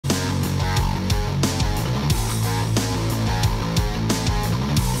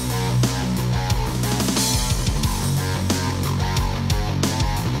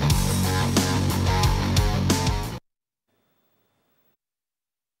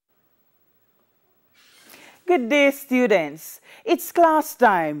Good day, students. It's class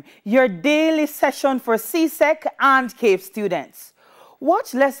time, your daily session for CSEC and CAPE students.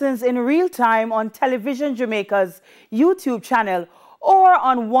 Watch lessons in real time on Television Jamaica's YouTube channel or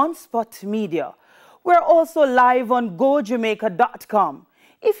on One Spot Media. We're also live on gojamaica.com.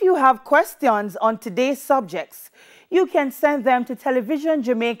 If you have questions on today's subjects, you can send them to Television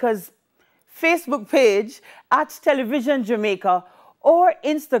Jamaica's Facebook page at Television Jamaica or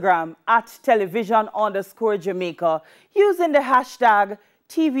Instagram at television_Jamaica using the hashtag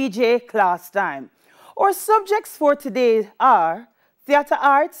TVJClassTime. Our subjects for today are Theatre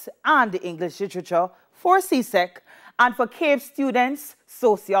Arts and English Literature for CSEC and for CAPE students,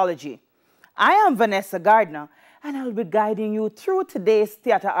 Sociology. I am Vanessa Gardner and I'll be guiding you through today's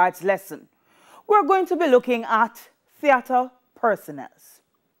Theatre Arts lesson. We're going to be looking at theatre personnels.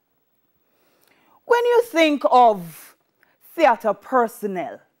 When you think of theatre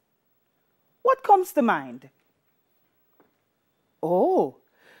personnel, what comes to mind? Oh,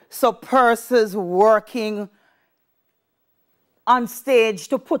 so persons working on stage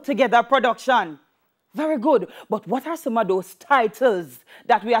to put together a production. Very good. But what are some of those titles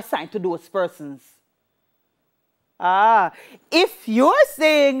that we assign to those persons? If you're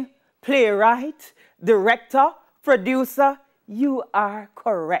saying playwright, director, producer, you are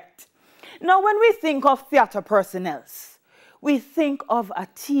correct. Now, when we think of theatre personnel, we think of a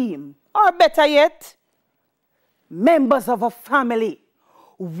team, or better yet, members of a family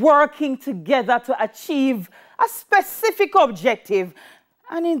working together to achieve a specific objective.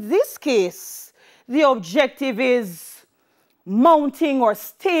 And in this case, the objective is mounting or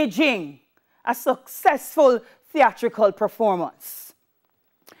staging a successful theatrical performance.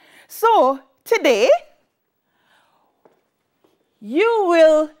 So today, you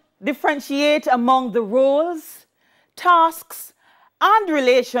will differentiate among the roles, tasks, and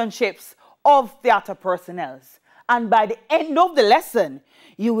relationships of theatre personnel. And by the end of the lesson,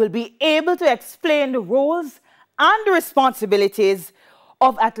 you will be able to explain the roles and responsibilities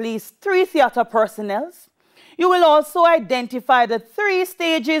of at least 3 theatre personnel. You will also identify the 3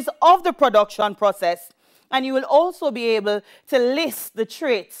 stages of the production process, and you will also be able to list the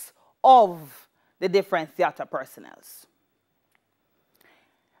traits of the different theatre personnel.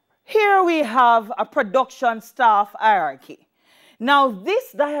 Here we have a production staff hierarchy. Now,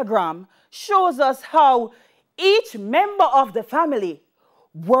 this diagram shows us how each member of the family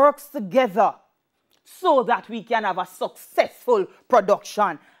works together so that we can have a successful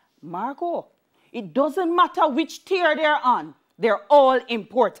production. Marco, it doesn't matter which tier they're on, they're all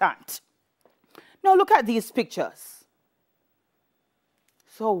important. Now look at these pictures.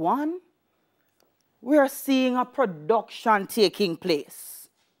 So one, we're seeing a production taking place.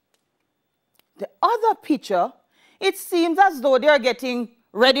 The other picture, it seems as though they're getting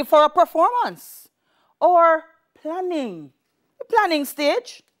ready for a performance or planning, the planning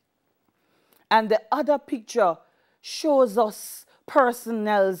stage. And the other picture shows us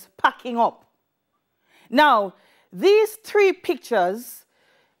personnel packing up. Now, these 3 pictures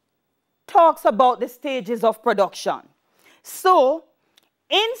talks about the stages of production. So,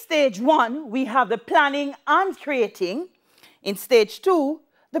 in stage 1, we have the planning and creating. In stage 2,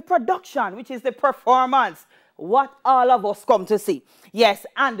 the production, which is the performance, what all of us come to see. Yes,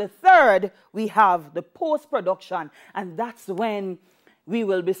 and the third, we have the post-production, and that's when we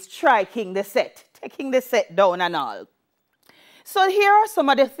will be striking the set, taking the set down and all. So here are some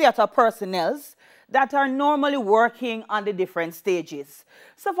of the theatre personnel that are normally working on the different stages.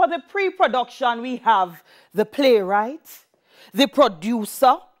 So for the pre-production, we have the playwright, the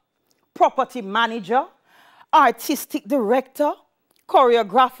producer, property manager, artistic director,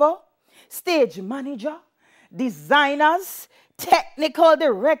 choreographer, stage manager, designers, technical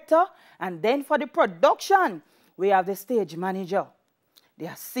director, and then for the production, we have the stage manager, the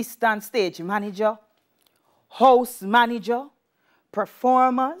assistant stage manager, house manager,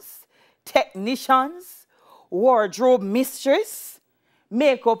 performers, technicians, wardrobe mistress,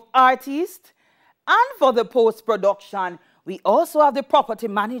 makeup artist, and for the post-production, we also have the property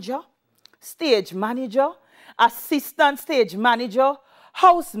manager, stage manager, assistant stage manager,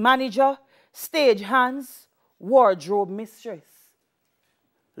 house manager, stage hands, wardrobe mistress.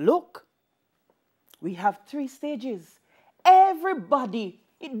 Look, we have 3 stages. Everybody,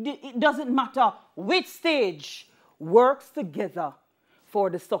 it doesn't matter which stage, works together for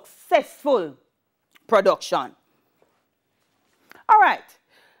the successful production. All right,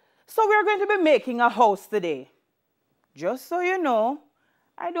 so we're going to be making a house today. Just so you know,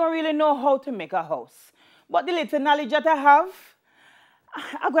 I don't really know how to make a house, but the little knowledge that I have,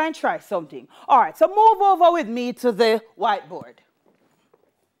 I'm going to try something. All right, so move over with me to the whiteboard.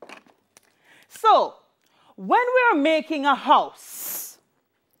 So, when we are making a house,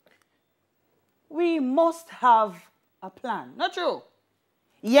 we must have a plan. Not true?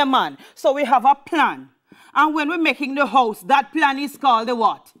 Yeah, man. So we have a plan. And when we're making the house, that plan is called the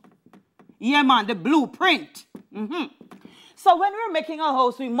what? Yeah, man, the blueprint. So when we're making a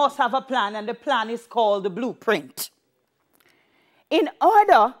house, we must have a plan, and the plan is called the blueprint. In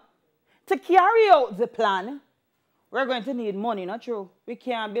order to carry out the plan, we're going to need money, not true? We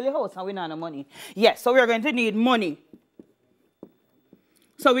can't build a house and we don't have money. Yes, so we're going to need money.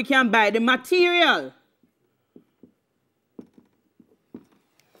 So we can buy the material.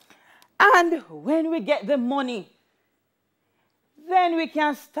 And when we get the money, then we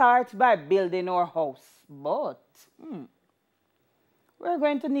can start by building our house. But we're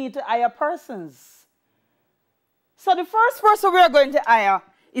going to need to hire persons. So the first person we're going to hire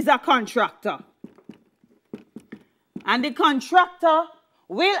is a contractor. And the contractor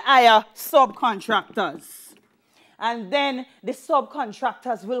will hire subcontractors. And then the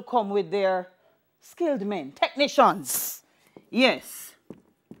subcontractors will come with their skilled men, technicians. Yes.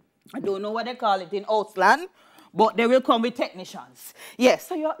 I don't know what they call it in Ausland, but they will come with technicians. Yes,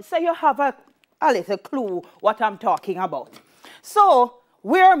 so you have a little clue what I'm talking about. So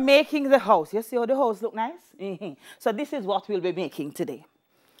we're making the house. You see how the house look nice? So this is what we'll be making today.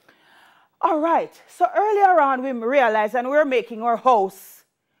 All right, so earlier on we realized, and we're making our house,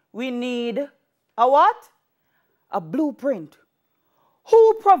 we need a what? A blueprint.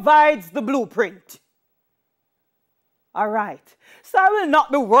 Who provides the blueprint? All right, so I will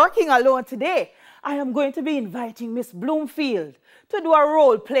not be working alone today. I am going to be inviting Miss Bloomfield to do a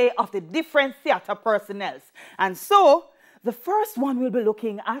role play of the different theater personnel. And so the first one we'll be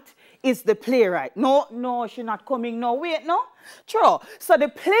looking at is the playwright. No, she's not coming. No, wait, no. True. So the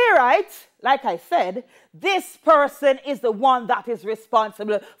playwright, like I said, this person is the one that is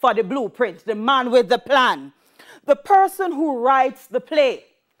responsible for the blueprint, the man with the plan. The person who writes the play.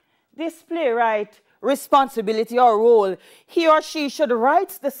 This playwright responsibility or role, he or she should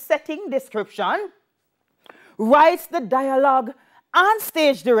write the setting description, write the dialogue and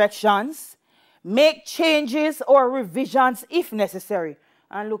stage directions, make changes or revisions if necessary.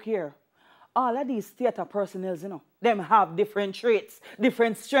 And look here, all of these theater personnel, you know, them have different traits,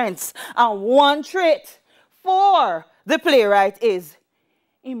 different strengths. And one trait for the playwright is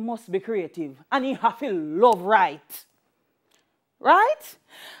he must be creative and he have to love write. Right?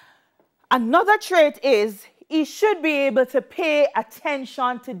 Another trait is he should be able to pay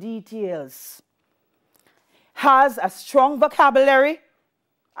attention to details, has a strong vocabulary,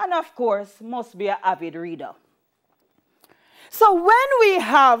 and of course, must be an avid reader. So when we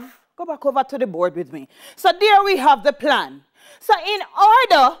have, go back over to the board with me. So there we have the plan. So in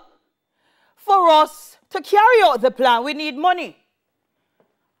order for us to carry out the plan, we need money.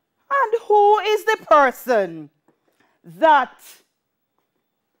 And who is the person that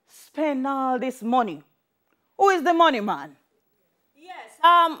spend all this money? Who is the money man?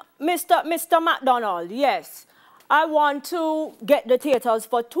 Yes, Mr. McDonald, yes. I want to get the theaters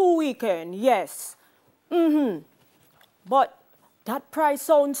for 2 weekends, yes. But that price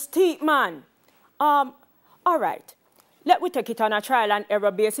sounds steep, man. All right. Let me take it on a trial and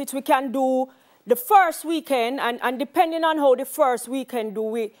error basis. We can do the first weekend, and depending on how the first weekend do,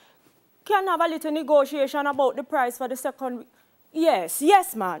 we can have a little negotiation about the price for the second week.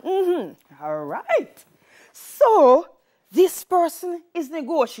 Yes, man. All right. So this person is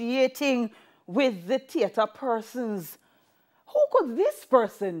negotiating with the theater persons. Who could this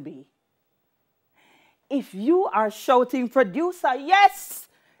person be? If you are shouting producer, yes,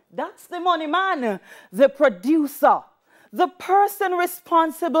 that's the money man, the producer, the person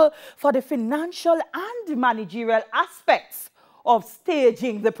responsible for the financial and managerial aspects of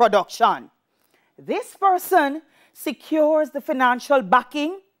staging the production. This person secures the financial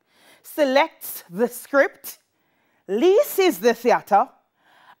backing, selects the script, leases the theater,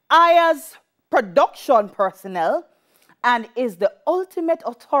 hires production personnel, and is the ultimate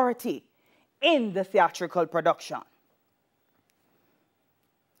authority in the theatrical production.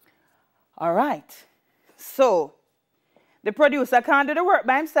 All right. So, the producer can't do the work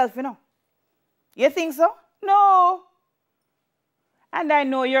by himself, you know. You think so? No. And I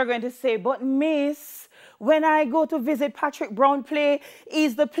know you're going to say, but miss, when I go to visit Patrick Brown play,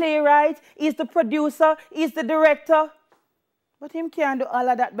 he's the playwright, he's the producer, he's the director. But him can't do all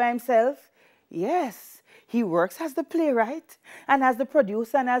of that by himself. Yes, he works as the playwright and as the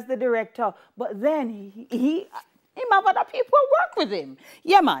producer and as the director. But then he have other people who work with him.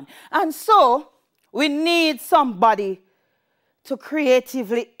 Yeah, man. And so we need somebody to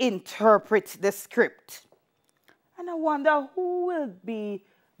creatively interpret the script. And I wonder who will be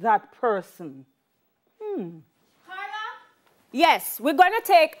that person. Carla? Yes, we're going to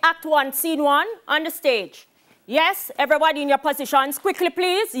take Act 1, Scene 1 on the stage. Yes, everybody in your positions. Quickly,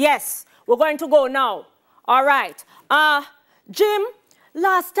 please. Yes, we're going to go now. All right. Jim,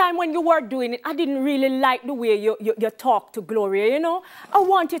 last time when you were doing it, I didn't really like the way you talked to Gloria, you know. I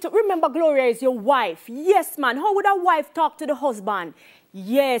want you to remember Gloria is your wife. Yes, man. How would a wife talk to the husband?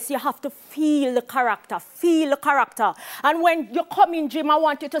 Yes, you have to feel the character. Feel the character. And when you come in, Jim, I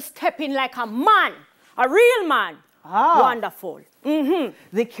want you to step in like a man. A real man. Ah. Wonderful.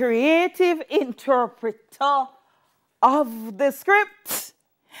 The creative interpreter of the script.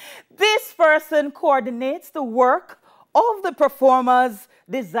 This person coordinates the work of the performers,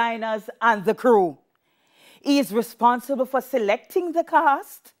 designers, and the crew. He is responsible for selecting the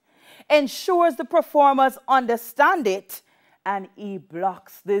cast, ensures the performers understand it, and he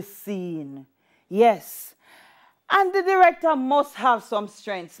blocks the scene. Yes. And the director must have some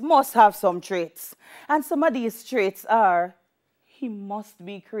strengths, must have some traits. And some of these traits are, he must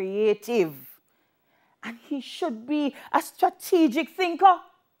be creative. And he should be a strategic thinker.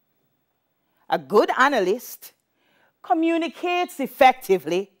 A good analyst, communicates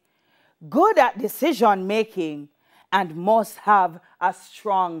effectively, good at decision making, and must have a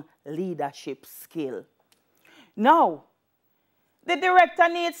strong leadership skill. Now, the director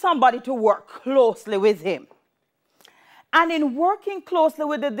needs somebody to work closely with him. And in working closely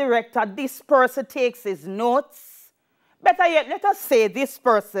with the director, this person takes his notes. Better yet, let us say this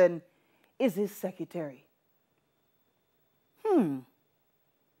person is his secretary.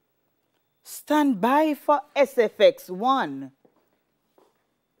 Stand by for SFX 1.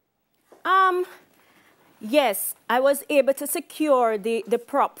 Yes, I was able to secure the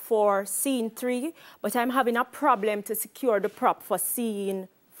prop for scene 3, but I'm having a problem to secure the prop for scene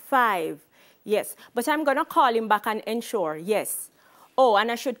 5. Yes, but I'm going to call him back and ensure, yes. Oh,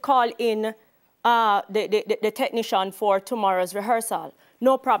 and I should call in the technician for tomorrow's rehearsal.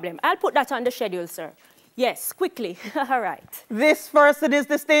 No problem. I'll put that on the schedule, sir. Yes, quickly. All right. This person is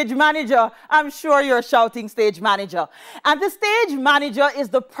the stage manager. I'm sure you're shouting stage manager. And the stage manager is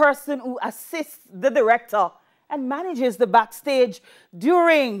the person who assists the director and manages the backstage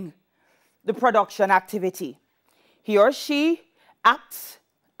during the production activity. He or she acts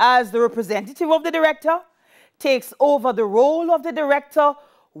as the representative of the director, takes over the role of the director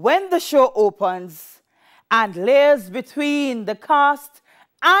when the show opens, and layers between the cast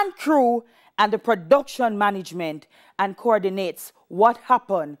and crew and the production management and coordinates what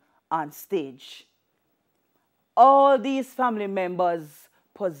happened on stage. All these family members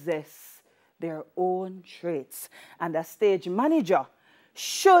possess their own traits, and a stage manager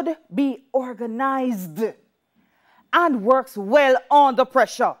should be organized and works well under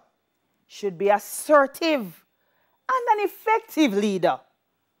pressure, should be assertive and an effective leader,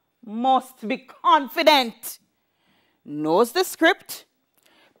 must be confident, knows the script,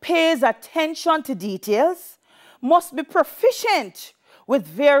 pays attention to details, must be proficient with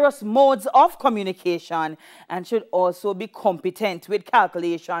various modes of communication, and should also be competent with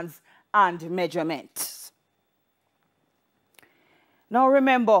calculations and measurements. Now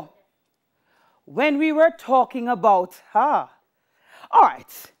remember, when we were talking about, all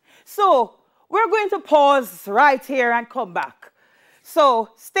right, so we're going to pause right here and come back. So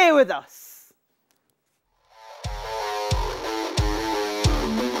stay with us.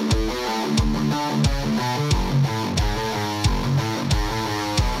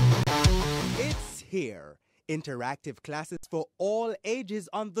 Here, interactive classes for all ages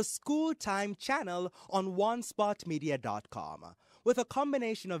on the School Time channel on onespotmedia.com. With a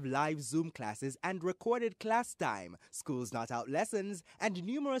combination of live Zoom classes and recorded class time, Schools Not Out lessons, and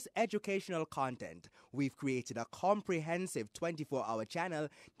numerous educational content, we've created a comprehensive 24-hour channel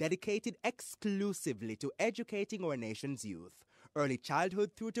dedicated exclusively to educating our nation's youth. Early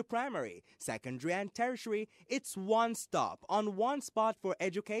childhood through to primary, secondary and tertiary, it's one stop on one spot for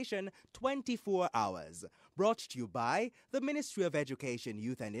education 24 hours. Brought to you by the Ministry of Education,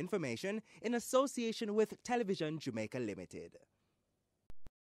 Youth and Information in association with Television Jamaica Limited.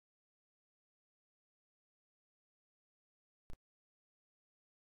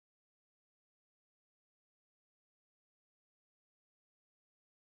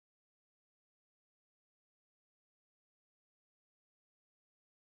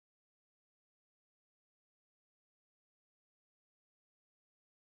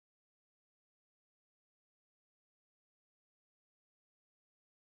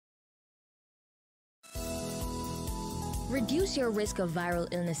 Reduce your risk of viral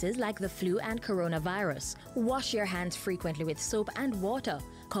illnesses like the flu and coronavirus. Wash your hands frequently with soap and water.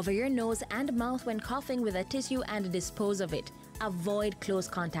 Cover your nose and mouth when coughing with a tissue and dispose of it. Avoid close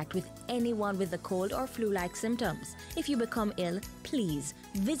contact with anyone with a cold or flu-like symptoms. If you become ill, please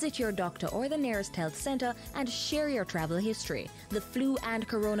visit your doctor or the nearest health center and share your travel history. The flu and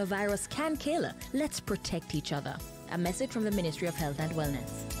coronavirus can kill. Let's protect each other. A message from the Ministry of Health and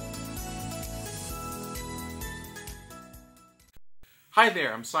Wellness. Hi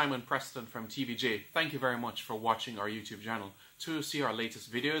there, I'm Simon Preston from TVJ. Thank you very much for watching our YouTube channel. To see our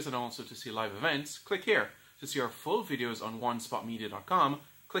latest videos and also to see live events, click here. To see our full videos on onespotmedia.com,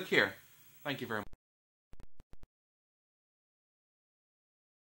 click here. Thank you very much.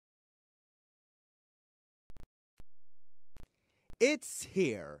 It's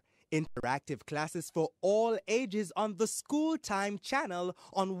here. Interactive classes for all ages on the School Time channel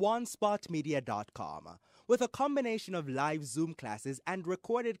on onespotmedia.com. With a combination of live Zoom classes and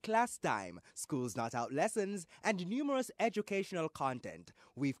recorded class time, Schools Not Out lessons, and numerous educational content,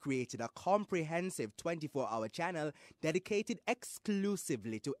 we've created a comprehensive 24-hour channel dedicated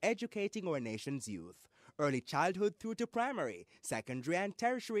exclusively to educating our nation's youth. Early childhood through to primary, secondary and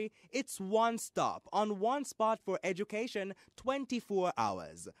tertiary, it's one stop on one spot for education 24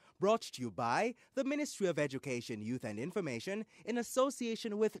 hours. Brought to you by the Ministry of Education, Youth and Information in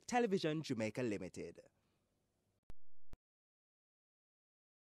association with Television Jamaica Limited.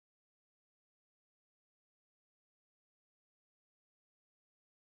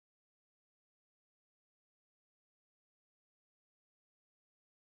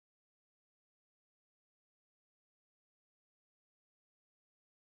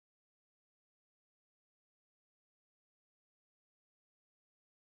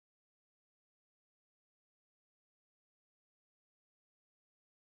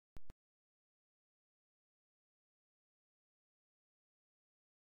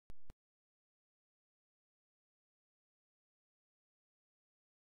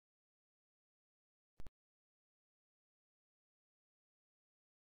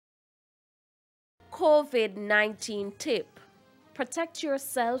 COVID-19 tip. Protect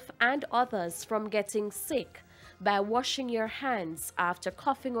yourself and others from getting sick by washing your hands after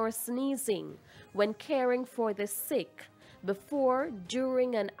coughing or sneezing, when caring for the sick, before,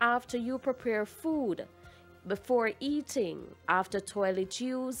 during, and after you prepare food, before eating, after toilet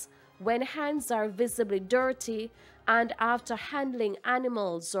use, when hands are visibly dirty, and after handling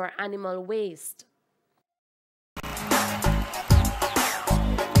animals or animal waste.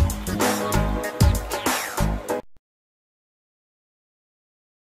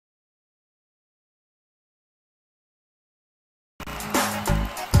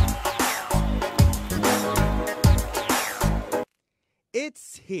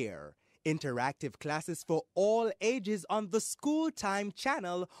 It's here. Interactive classes for all ages on the School Time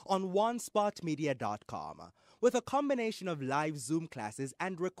channel on onespotmedia.com. With a combination of live Zoom classes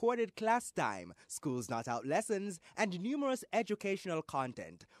and recorded class time, Schools Not Out lessons, and numerous educational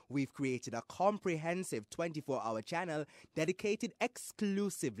content, we've created a comprehensive 24-hour channel dedicated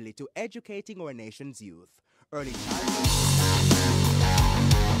exclusively to educating our nation's youth. Early childhood.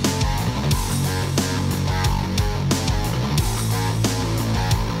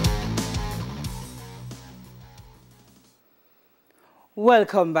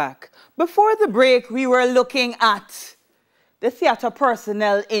 Welcome back. Before the break, we were looking at the theatre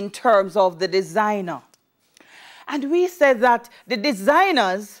personnel in terms of the designer. And we said that the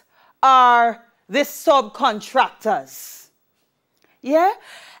designers are the subcontractors. Yeah?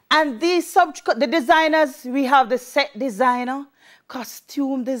 And the designers, we have the set designer,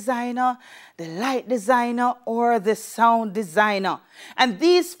 costume designer, the light designer, or the sound designer. And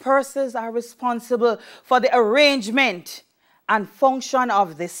these persons are responsible for the arrangement and function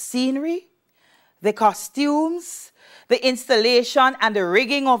of the scenery, the costumes, the installation and the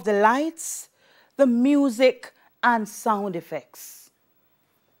rigging of the lights, the music and sound effects.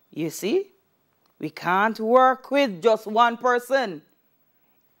 You see, we can't work with just one person.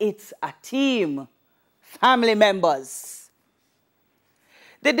 It's a team, family members.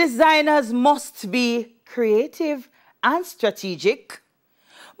 The designers must be creative and strategic,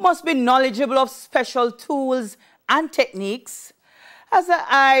 must be knowledgeable of special tools and techniques, has an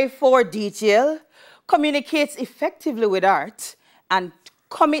eye for detail, communicates effectively with art, and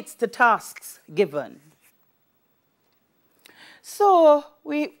commits to tasks given. So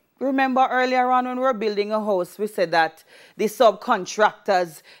we remember earlier on when we were building a house, we said that the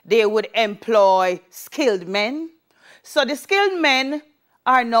subcontractors, they would employ skilled men. So the skilled men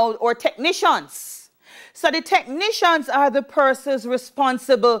are now, or technicians. So the technicians are the persons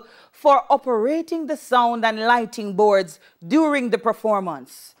responsible for operating the sound and lighting boards during the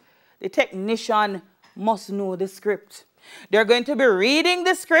performance. The technician must know the script. They're going to be reading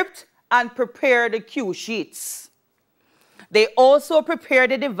the script and prepare the cue sheets. They also prepare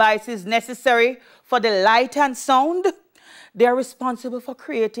the devices necessary for the light and sound. They are responsible for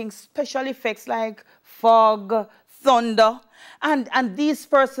creating special effects like fog, thunder, and these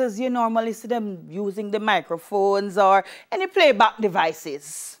persons, you normally see them using the microphones or any playback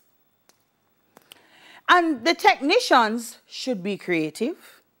devices. And the technicians should be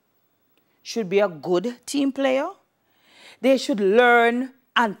creative, should be a good team player. They should learn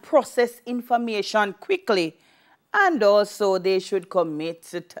and process information quickly, and also they should commit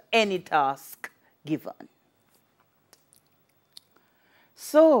to any task given.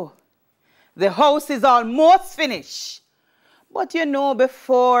 So, the house is almost finished. But you know,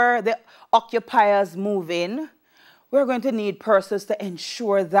 before the occupiers move in, we're going to need persons to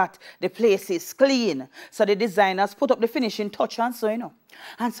ensure that the place is clean. So the designers put up the finishing touch and so, you know.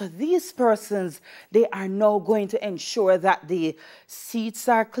 And so these persons, they are now going to ensure that the seats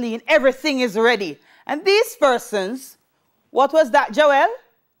are clean, everything is ready. And these persons, what was that, Joel?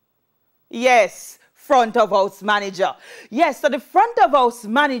 Yes, front of house manager. Yes, so the front of house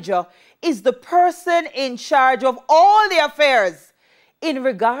manager is the person in charge of all the affairs in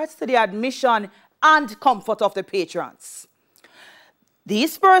regards to the admission and comfort of the patrons.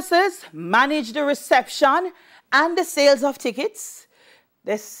 These persons manage the reception and the sales of tickets.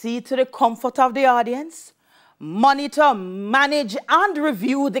 They see to the comfort of the audience, monitor, manage, and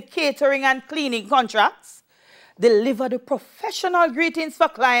review the catering and cleaning contracts, deliver the professional greetings for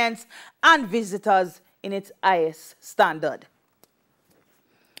clients and visitors in its highest standard.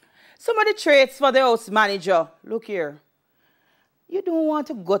 Some of the traits for the house manager, look here. You don't want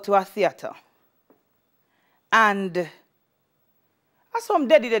to go to a theater and some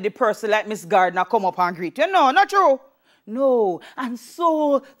daddy person like Miss Gardner come up and greet you. No, not true. No. And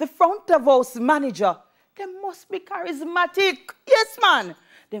so the front of house manager, they must be charismatic. Yes, man.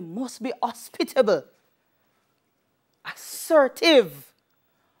 They must be hospitable, assertive,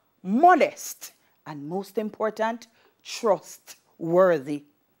 modest, and most important, trustworthy.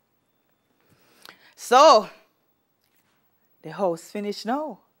 So, the house finished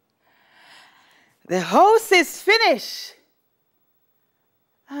now. The house is finished.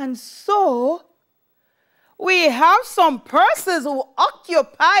 And so, we have some persons who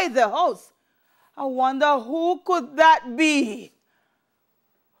occupy the house. I wonder who could that be?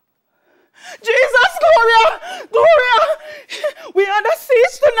 Jesus, Gloria! Gloria! We under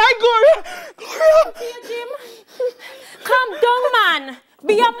siege tonight, Gloria! Gloria! Here, Jim. Calm down, man.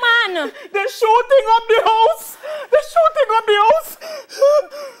 Be a man. They're shooting up the house. They're shooting up the house.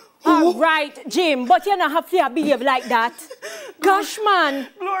 All right, Jim, but you don't have to behave like that. Gosh, man.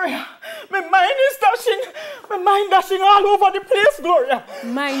 Gloria, my mind is dashing. My mind dashing all over the place, Gloria.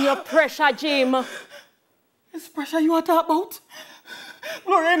 Mind your pressure, Jim. This pressure you want to talk about?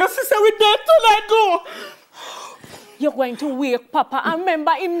 Gloria, no sister, we dead tonight, go. You're going to wake Papa and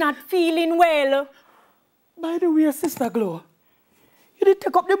remember him not feeling well. By the way, Sister Glow, you did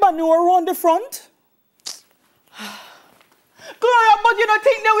take up the manure around the front? Gloria, but you don't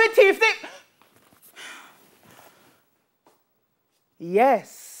think that we thief it?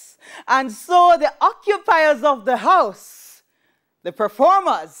 Yes. And so the occupiers of the house, the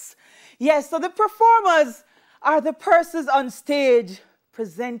performers. Yes, so the performers are the persons on stage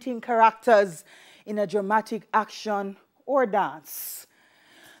presenting characters in a dramatic action or dance.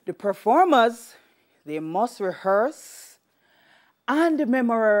 The performers, they must rehearse and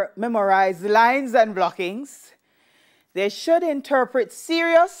memorize lines and blockings. They should interpret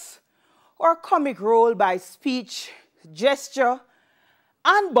serious or comic role by speech, gesture,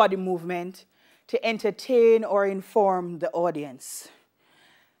 and body movement to entertain or inform the audience.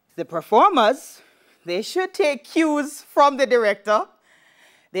 The performers, they should take cues from the director.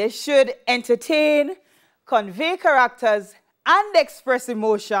 They should entertain, convey characters, and express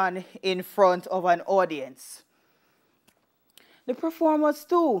emotion in front of an audience. The performers,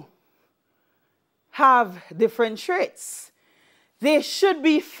 too, have different traits. They should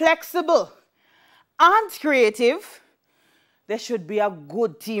be flexible and creative. They should be a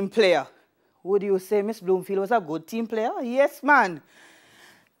good team player. Would you say Miss Bloomfield was a good team player? Yes, man.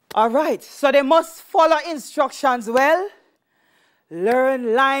 All right, so they must follow instructions well,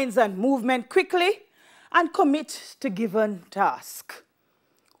 learn lines and movement quickly, and commit to given task.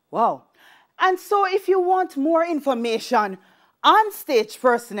 Wow. And so if you want more information on stage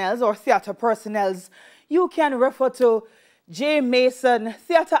personnel or theater personnel, you can refer to J. Mason,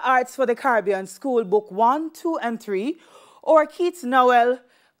 Theater Arts for the Caribbean School, Book 1, 2, and 3, or Keats Noel,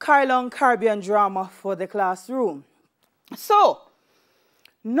 Carlong Caribbean Drama for the Classroom. So,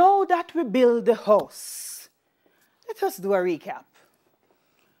 now that we build the house, let us do a recap.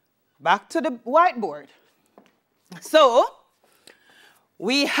 Back to the whiteboard. So,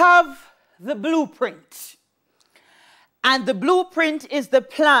 we have the blueprint. And the blueprint is the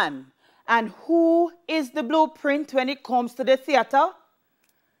plan. And who is the blueprint when it comes to the theater?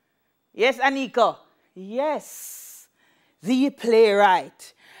 Yes, Anika? Yes, the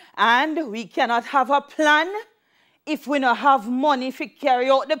playwright. And we cannot have a plan if we don't have money to carry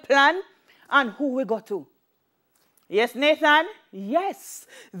out the plan. And who we go to? Yes, Nathan? Yes,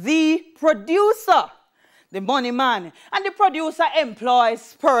 the producer, the money man. And the producer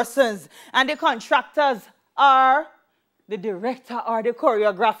employs persons. And the contractors are the director or the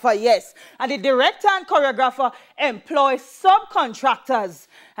choreographer, yes. And the director and choreographer employ subcontractors.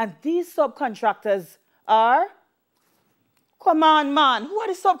 And these subcontractors are, come on, man, who are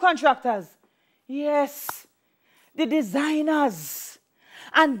the subcontractors? Yes, the designers.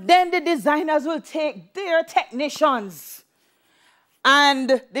 And then the designers will take their technicians.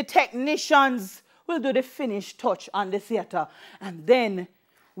 And the technicians will do the finished touch on the theater. And then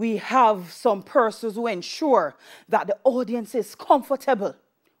we have some persons who ensure that the audience is comfortable.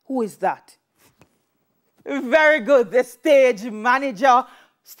 Who is that? Very good. The stage manager.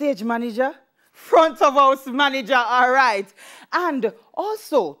 Stage manager? Front of house manager. All right. And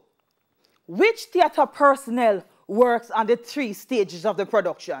also, which theater personnel works on the 3 stages of the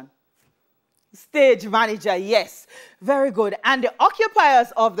production? Stage manager, yes. Very good. And the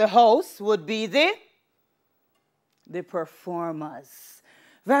occupiers of the house would be the performers.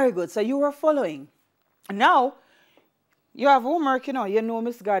 Very good. So you were following. Now, you have homework, you know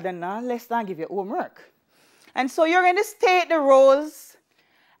Miss Gardner now. Let's not give you homework. And so you're going to state the roles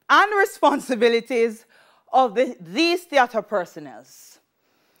and responsibilities of these theater personnel.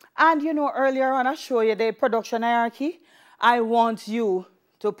 And earlier on I showed you the production hierarchy. I want you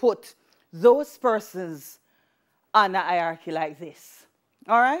to put those persons on a hierarchy like this.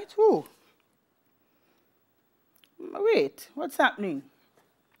 All right? Ooh. Wait, what's happening?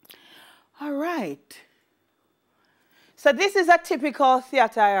 All right. So this is a typical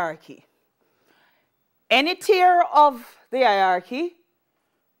theater hierarchy. Any tier of the hierarchy,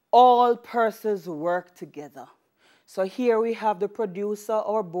 all persons work together. So here we have the producer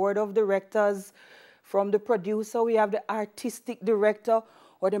or board of directors. From the producer, we have the artistic director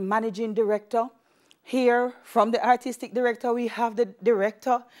or the managing director. Here, from the artistic director, we have the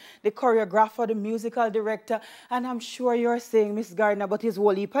director, the choreographer, the musical director. And I'm sure you're saying, Miss Gardner, but it's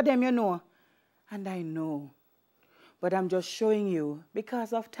whole heap of them, And I know. But I'm just showing you,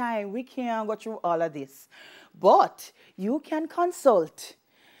 because of time, we can't go through all of this. But you can consult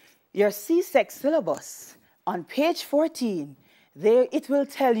your C-Sec syllabus. On page 14, there it will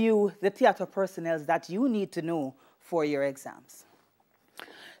tell you the theater personnel that you need to know for your exams.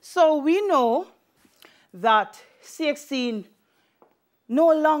 So we know that CXC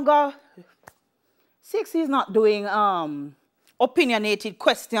is not doing opinionated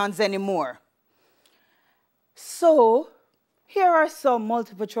questions anymore. So here are some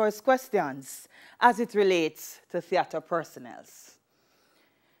multiple choice questions as it relates to theater personnel.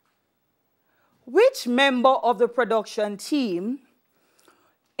 Which member of the production team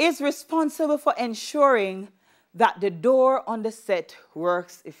is responsible for ensuring that the door on the set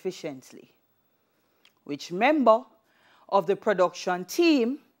works efficiently? Which member of the production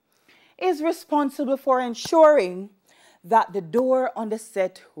team is responsible for ensuring that the door on the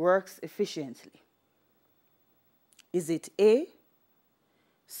set works efficiently? Is it A,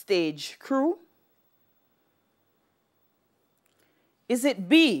 stage crew? Is it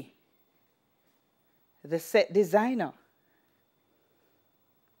B, the set designer?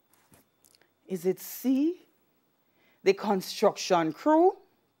 Is it C, the construction crew?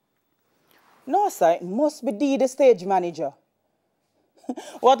 No, sir, it must be D, the stage manager.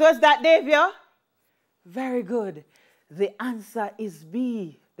 What was that, Davia? Very good. The answer is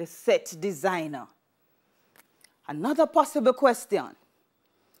B, the set designer. Another possible question.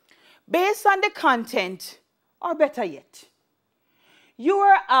 Based on the content, or better yet, you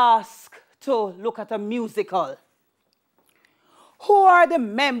are asked to look at a musical. Who are the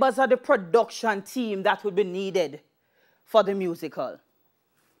members of the production team that would be needed for the musical?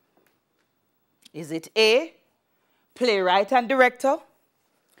 Is it A, playwright and director?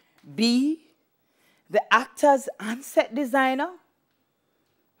 B, the actors and set designer?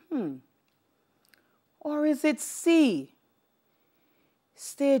 Or is it C,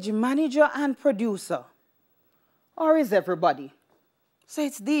 stage manager and producer? Or is everybody? So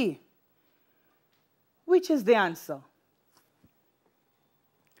it's D. Which is the answer?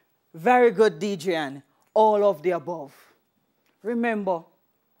 Very good, Deidrean. All of the above. Remember,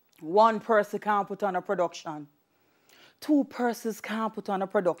 one person can't put on a production. Two persons can't put on a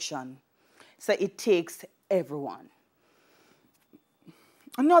production. So it takes everyone.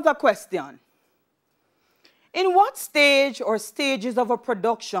 Another question. In what stage or stages of a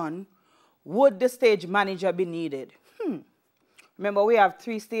production would the stage manager be needed? Remember, we have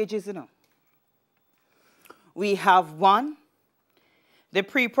 3 stages, you know. We have 1, the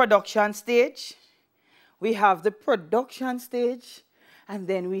pre-production stage. We have the production stage. And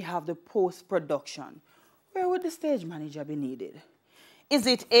then we have the post-production. Where would the stage manager be needed? Is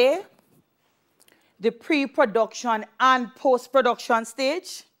it A, the pre-production and post-production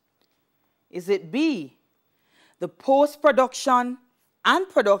stage? Is it B, the post-production and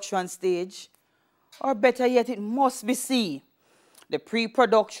production stage? Or better yet, it must be C, the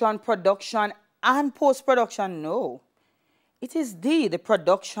pre-production, production, and post-production? No, it is D, the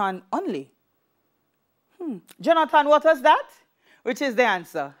production only. Jonathan, what was that? Which is the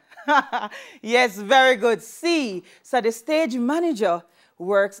answer? Yes, very good. C. So the stage manager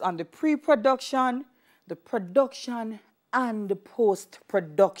works on the pre-production, the production, and the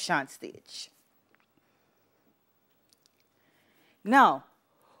post-production stage. Now,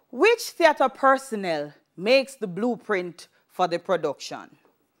 which theater personnel makes the blueprint for the production?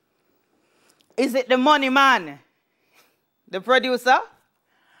 Is it the money man, the producer?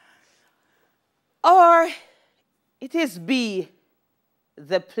 Or it is B,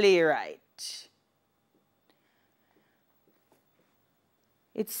 the playwright?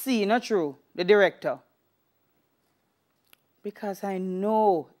 It's C, not true, the director. Because I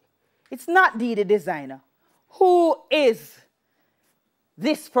know it's not D, the designer. Who is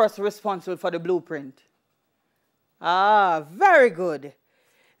this person responsible for the blueprint? Ah, very good.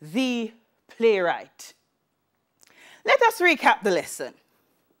 The playwright. Let us recap the lesson.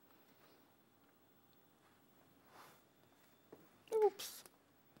 Oops.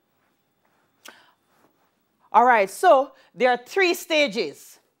 All right, so there are 3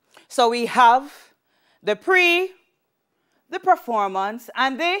 stages. So we have the pre, the performance,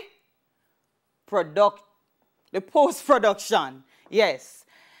 and the post-production. Yes.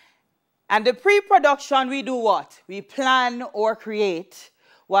 And the pre-production, we do what? We plan or create,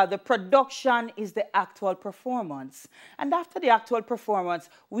 while the production is the actual performance. And after the actual performance,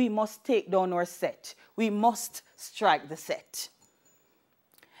 we must take down our set. We must strike the set.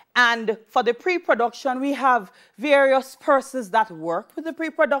 And for the pre-production, we have various persons that work with the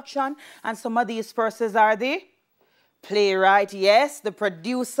pre-production. And some of these persons are the playwright, yes, the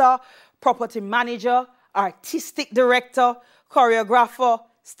producer, property manager, artistic director, choreographer,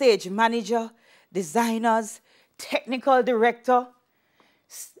 stage manager, designers, technical director.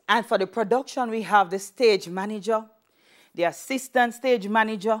 And for the production, we have the stage manager, the assistant stage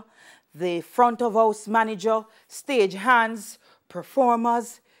manager, the front of house manager, stage hands,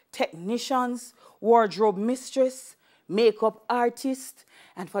 performers, technicians, wardrobe mistress, makeup artist.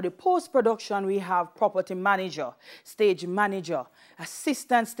 And for the post-production, we have property manager, stage manager,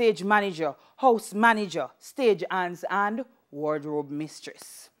 assistant stage manager, house manager, stage hands, and wardrobe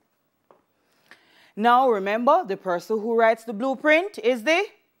mistress. Now, remember, the person who writes the blueprint is the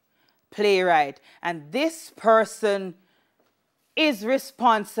playwright. And this person is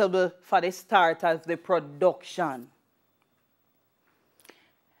responsible for the start of the production.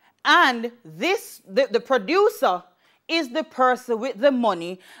 And the producer is the person with the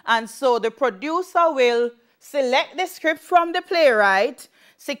money. And so the producer will select the script from the playwright,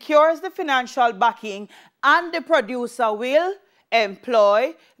 secures the financial backing, and the producer will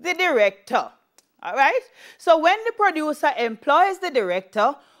employ the director. All right? So when the producer employs the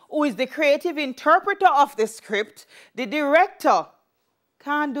director, who is the creative interpreter of the script, the director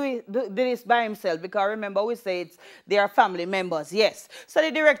can't do this by himself, because remember we say they are family members, yes. So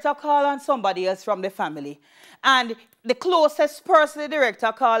the director call on somebody else from the family. And the closest person the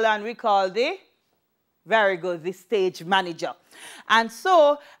director call on, we call the, very good, the stage manager. And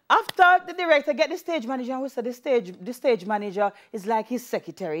so after the director get the stage manager, we say the stage manager is like his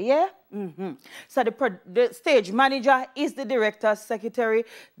secretary, yeah? So the stage manager is the director's secretary.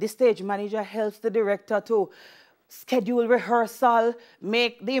 The stage manager helps the director to schedule rehearsal,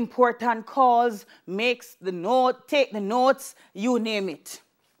 make the important calls, makes the note, take the notes, you name it.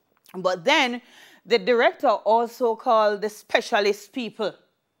 But then the director also calls the specialist people,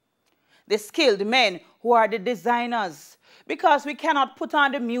 the skilled men who are the designers, because we cannot put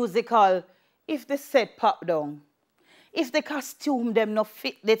on the musical if the set pop down, if the costume them no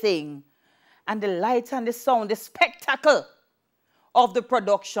fit the thing, and the lights and the sound, the spectacle of the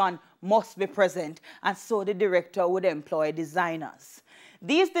production must be present. And so the director would employ designers.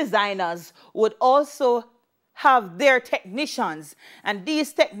 These designers would also have their technicians, and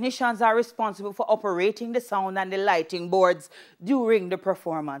these technicians are responsible for operating the sound and the lighting boards during the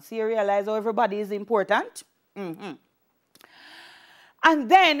performance. You realize how everybody is important? And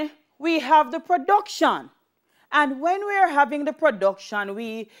then we have the production. And when we are having the production,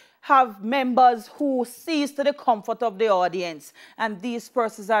 we have members who sees to the comfort of the audience. And these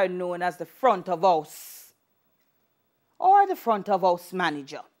persons are known as the front of house or the front of house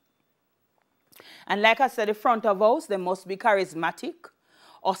manager. And like I said, the front of house, they must be charismatic,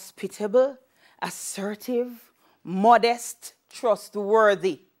 hospitable, assertive, modest,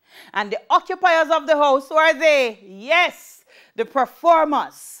 trustworthy. And the occupiers of the house, who are they? Yes, the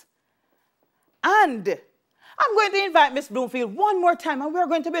performers. And I'm going to invite Miss Bloomfield one more time, and we're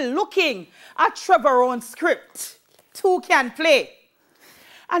going to be looking at Trevor's own script, Two Can Play.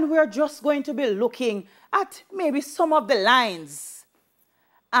 And we're just going to be looking at maybe some of the lines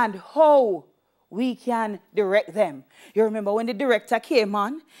and how we can direct them. You remember when the director came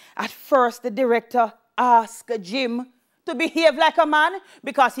on, at first the director asked Jim to behave like a man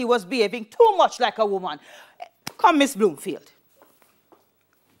because he was behaving too much like a woman. Come, Miss Bloomfield.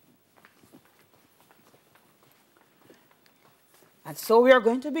 And so we are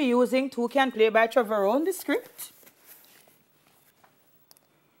going to be using Two Can Play by Trevor on the script.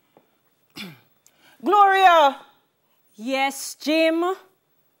 Gloria. Yes, Jim.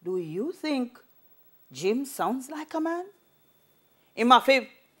 Do you think Jim sounds like a man? In my favor,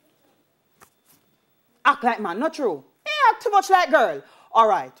 act like man, not true. He act too much like girl. All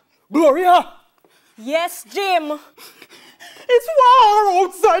right. Gloria. Yes, Jim. It's war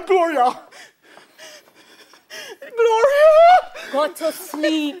outside, Gloria. Gloria! Go to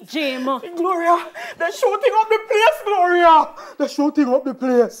sleep, Jim. Gloria, they're shooting up the place, Gloria! They're shooting up the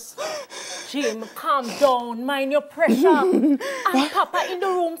place. Jim, calm down, mind your pressure. And Papa in the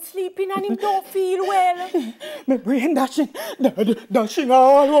room sleeping and him don't feel well. My brain dashing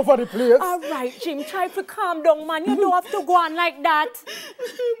all over the place. All right, Jim, try to calm down, man. You don't have to go on like that.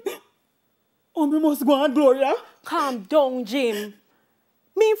 Oh, we must go on, Gloria. Calm down, Jim.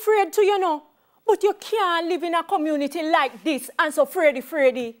 Me afraid to, you know. But you can't live in a community like this and so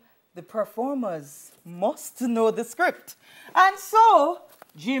Freddy. The performers must know the script. And so,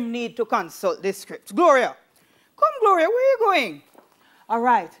 Jim need to consult the script. Gloria. Come, Gloria, where are you going? All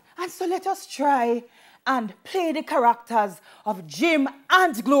right. And so let us try and play the characters of Jim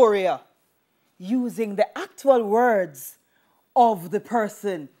and Gloria using the actual words of the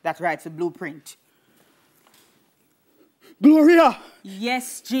person that writes the blueprint. Gloria.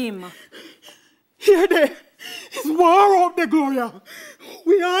 Yes, Jim. Here there is war out there, Gloria.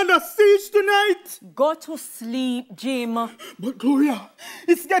 We are under siege tonight. Go to sleep, Jim. But Gloria,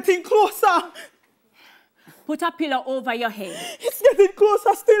 it's getting closer. Put a pillow over your head. It's getting closer.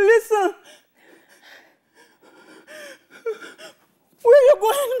 Still listen. Where are you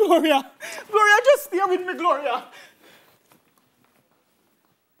going, Gloria? Gloria, just stay with me, Gloria.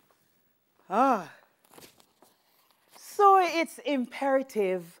 So it's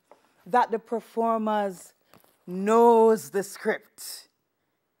imperative that the performers knows the script.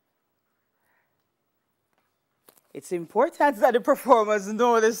 It's important that the performers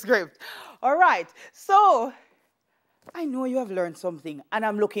know the script. All right, so I know you have learned something and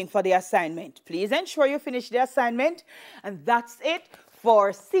I'm looking for the assignment. Please ensure you finish the assignment. And that's it for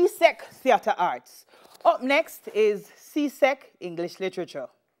CSEC Theatre Arts. Up next is CSEC English Literature.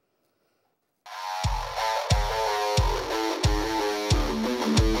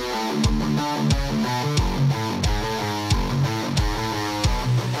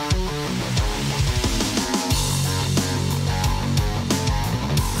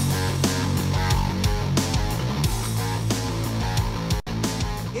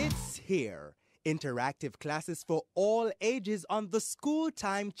 Here, interactive classes for all ages on the School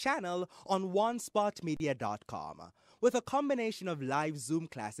Time channel on onespotmedia.com. With a combination of live Zoom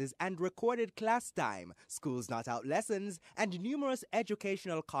classes and recorded class time, Schools Not Out lessons, and numerous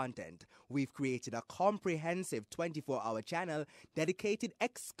educational content, we've created a comprehensive 24-hour channel dedicated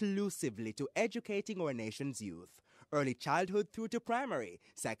exclusively to educating our nation's youth. Early childhood through to primary,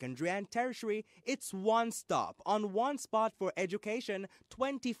 secondary and tertiary, it's one stop on one spot for education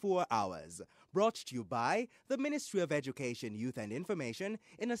 24 hours. Brought to you by the Ministry of Education, Youth and Information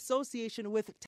in association with